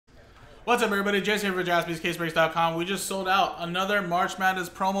What's up, everybody? Jason here for JaspysCaseBreaks.com. We just sold out another March Madness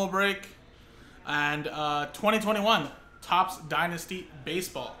promo break and 2021 Topps Dynasty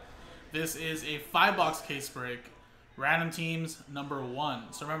Baseball. This is a 5-box case break, random teams number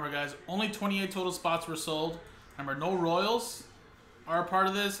 1. So remember, guys, only 28 total spots were sold. Remember, no Royals are a part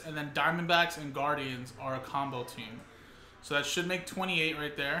of this, and then Diamondbacks and Guardians are a combo team. So that should make 28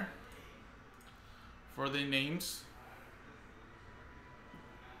 right there for the names.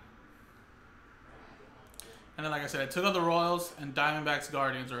 And then, like I said, I took out the Royals, and Diamondbacks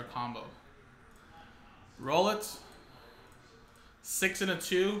Guardians are a combo. Roll it. 6 and a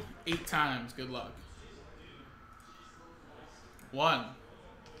 2, 8 times. Good luck. 1,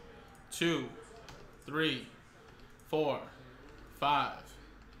 2, 3, 4, 5,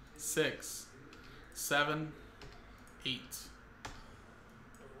 6, 7, 8.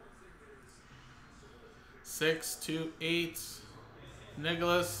 6, 2, 8.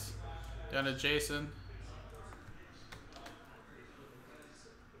 Nicholas. Down to Jason.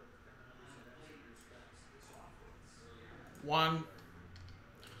 1,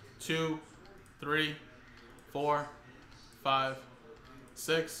 2, 3, 4, 5,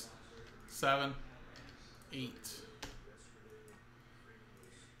 6, 7, 8.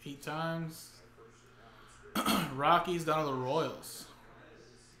 8 times. Rockies down to the Royals.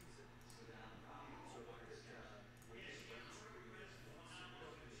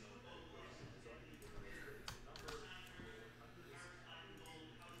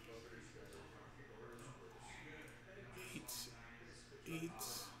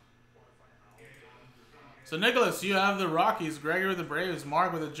 So, Nicholas, you have the Rockies, Gregory with the Braves,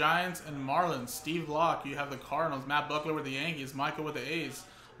 Mark with the Giants and Marlins, Steve Block, you have the Cardinals, Matt Buckler with the Yankees, Michael with the A's,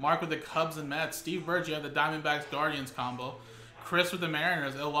 Mark with the Cubs and Mets, Steve Birch, you have the Diamondbacks Guardians combo, Chris with the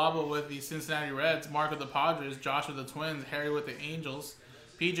Mariners, Ilwaba with the Cincinnati Reds, Mark with the Padres, Josh with the Twins, Harry with the Angels,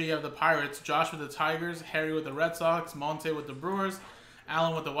 PJ, you have the Pirates, Josh with the Tigers, Harry with the Red Sox, Monte with the Brewers,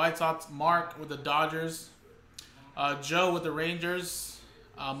 Alan with the White Sox, Mark with the Dodgers, Joe with the Rangers,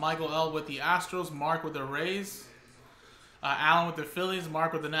 Michael L. with the Astros, Mark with the Rays, Alan with the Phillies,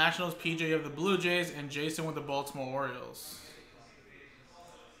 Mark with the Nationals, PJ of the Blue Jays, and Jason with the Baltimore Orioles.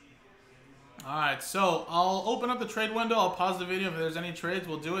 Alright, so I'll open up the trade window. I'll pause the video. If there's any trades,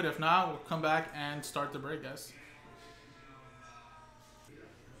 we'll do it. If not, we'll come back and start the break, guys.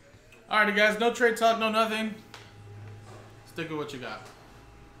 Alrighty, guys, no trade talk, no nothing. Stick with what you got.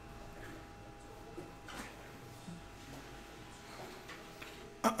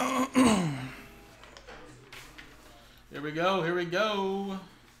 Here we go, here we go.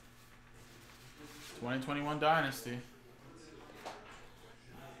 2021 Dynasty.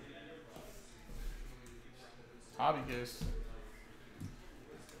 Hobby case.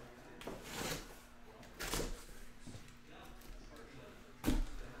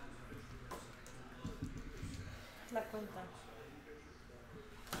 La cuenta.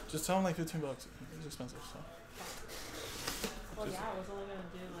 Just tell them like 15 bucks. It's expensive, so. Well, yeah, I was only gonna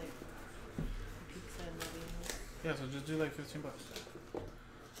do like pizza and maybe. Yeah, so just do like 15 bucks.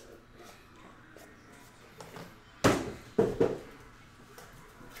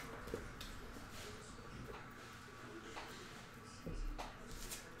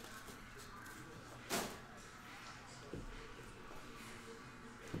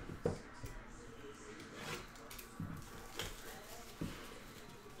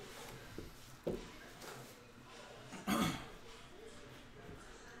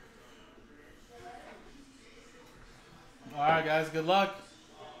 Alright, guys, good luck.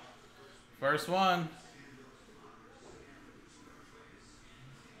 First one.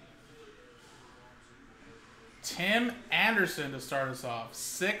 Tim Anderson to start us off.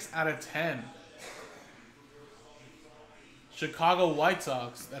 6 out of 10. Chicago White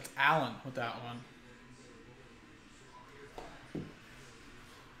Sox. That's Allen with that one.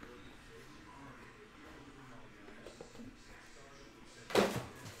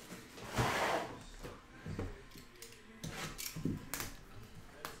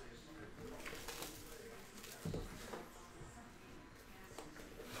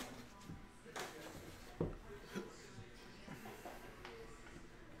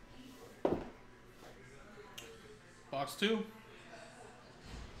 Box 2.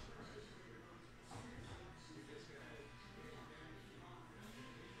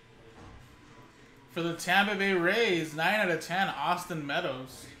 For the Tampa Bay Rays, 9 out of 10, Austin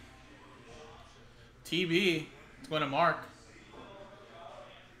Meadows. TB, it's going to Mark.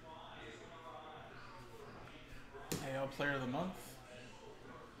 AL Player of the Month.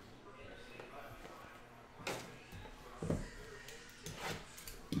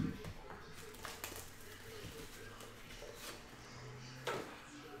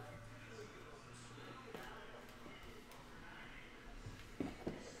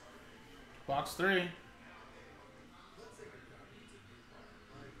 Box 3.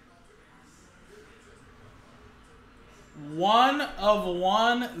 One of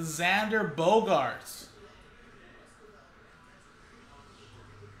one Xander Bogaerts.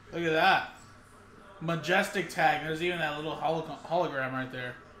 Look at that. Majestic tag. There's even that little hologram right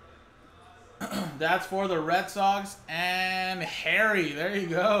there. That's for the Red Sox and Harry. There you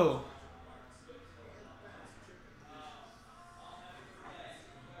go.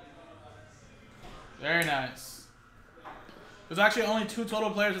 Very nice. There's actually only 2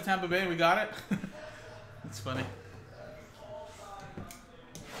 total players at Tampa Bay. We got it. That's funny.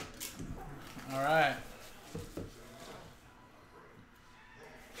 All right.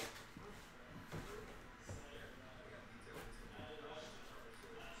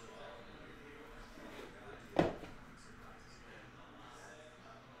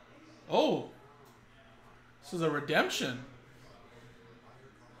 Oh, this is a redemption.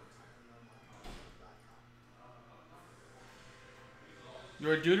 You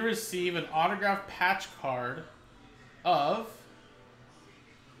are due to receive an autographed patch card of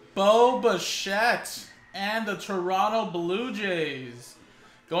Bo Bichette and the Toronto Blue Jays.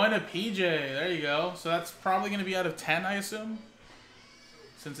 Going to PJ. There you go. So that's probably going to be out of 10, I assume,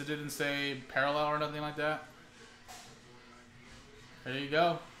 since it didn't say parallel or nothing like that. There you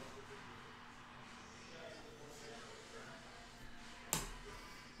go.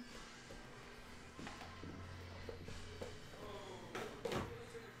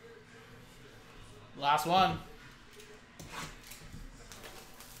 Last one.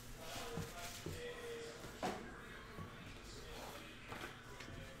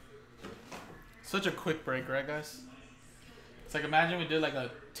 Such a quick break, right, guys? It's like, imagine we did like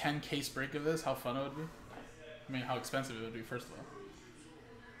a 10 case break of this, how fun it would be. I mean, how expensive it would be, first of all.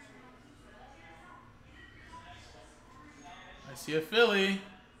 I see a Philly.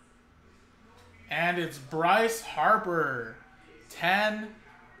 And it's Bryce Harper. 10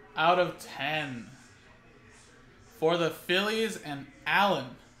 out of 10. For the Phillies and Allen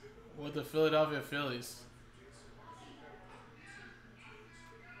with the Philadelphia Phillies.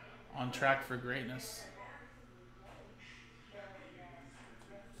 On track for greatness.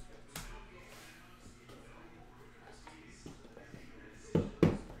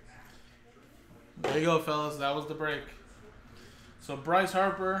 There you go, fellas. That was the break. So Bryce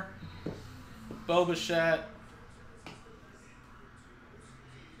Harper, Bo Bichette,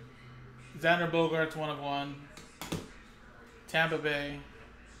 Xander Bogaerts, 1 of 1. Tampa Bay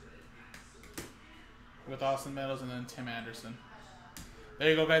with Austin Meadows, and then Tim Anderson. There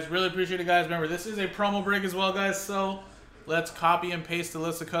you go, guys. Really appreciate it, guys. Remember, this is a promo break as well, guys. So let's copy and paste the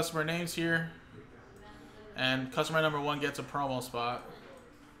list of customer names here. And customer number 1 gets a promo spot.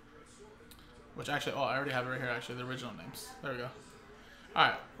 Which actually, oh, I already have it right here, actually, the original names. There we go. All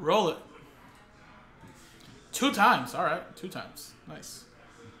right, roll it. 2 times. All right, 2 times. Nice.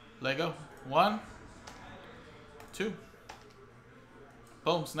 Lego. 1, 2.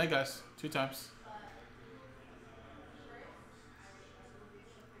 Boom, snake eyes. 2 times.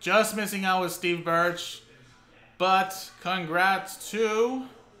 Just missing out with Steve Birch. But congrats to...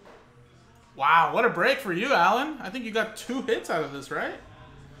 Wow, what a break for you, Alan. I think you got 2 hits out of this, right?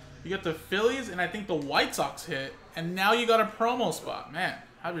 You got the Phillies and I think the White Sox hit. And now you got a promo spot. Man,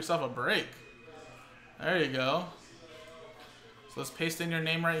 have yourself a break. There you go. So let's paste in your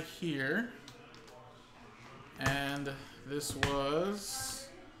name right here. And this was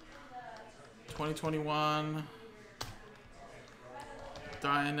 2021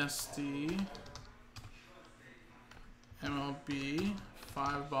 Dynasty MLB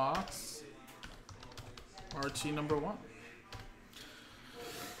 5-box RT number 1.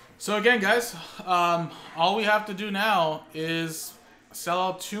 So again, guys, all we have to do now is sell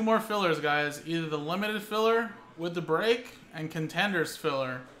out 2 more fillers, guys. Either the limited filler with the break and contenders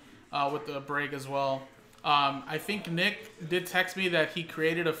filler with the break as well. I think Nick did text me that he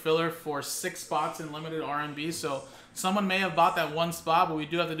created a filler for 6 spots in limited R&B. So someone may have bought that 1 spot, but we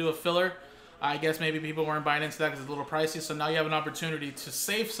do have to do a filler. I guess maybe people weren't buying into that because it's a little pricey. So now you have an opportunity to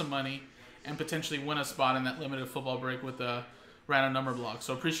save some money and potentially win a spot in that limited football break with the random number block.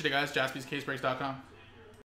 So appreciate it, guys. JaspysCaseBreaks.com.